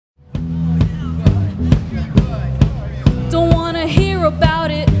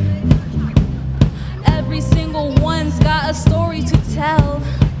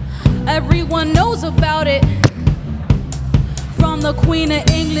Everyone knows about it. From the Queen of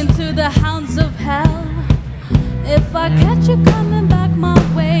England to the hounds of hell. If I catch you coming back my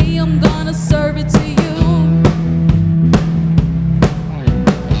way, I'm gonna serve it to you.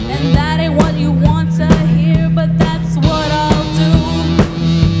 And that ain't what you want to hear, but that's what I'll do.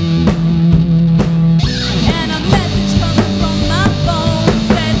 And a message coming from my phone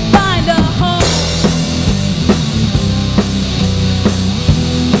says find a home.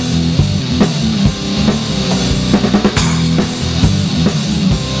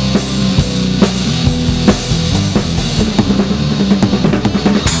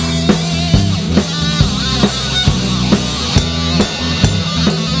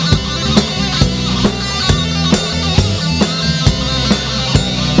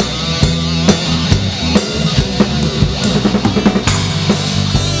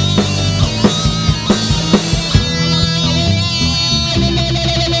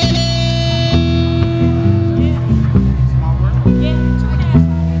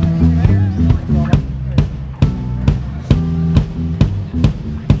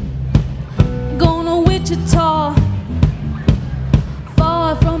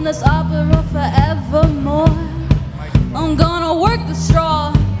 Far from this opera forevermore. I'm gonna work the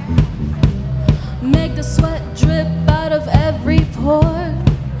straw, make the sweat drip out of every pore.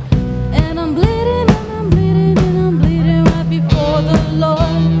 And I'm bleeding and I'm bleeding and I'm bleeding right before the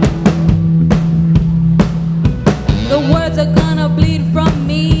Lord. The words are gonna bleed from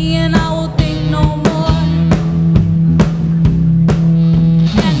me and I will think no more.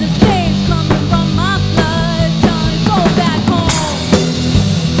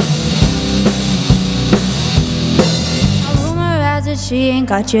 She ain't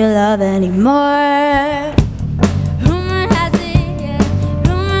got your love anymore. Rumor has it, yeah.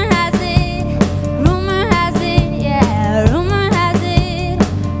 Rumor has it. Rumor has it, yeah. Rumor has it.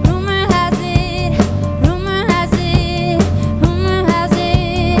 Rumor has it. Rumor has it. Rumor has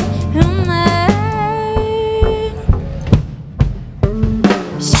it. Rumor.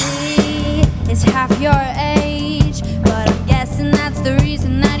 She is half your age, but I'm guessing that's the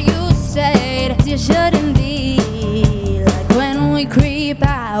reason that you stayed. You shouldn't be. Creep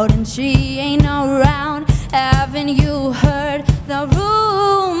out and she ain't around. Haven't you heard the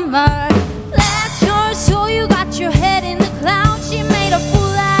rumor? Bless your soul, you got your head in the clouds. She made a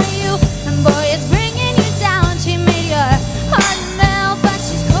fool out of you, and boy, it's bringing you down. She made your heart melt, but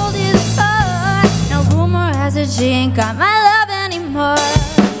she's cold as fire. Now rumor has it she ain't got my love anymore.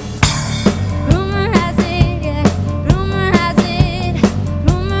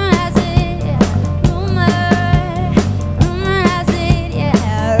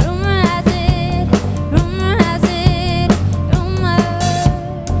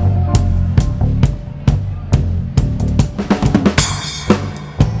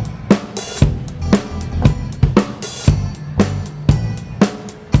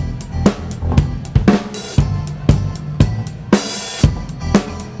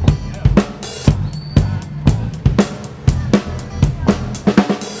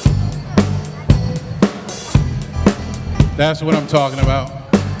 That's what I'm talking about.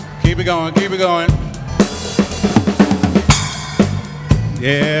 Keep it going, keep it going.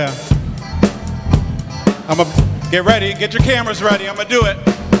 Yeah. I'm gonna get ready, get your cameras ready. I'm gonna do it.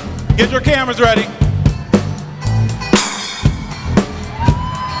 Get your cameras ready.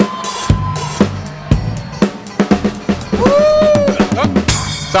 Oh,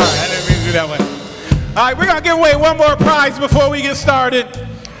 sorry, I didn't mean to do that one. All right, we're gonna give away one more prize before we get started.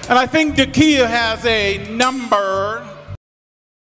 And I think Dakia has a number.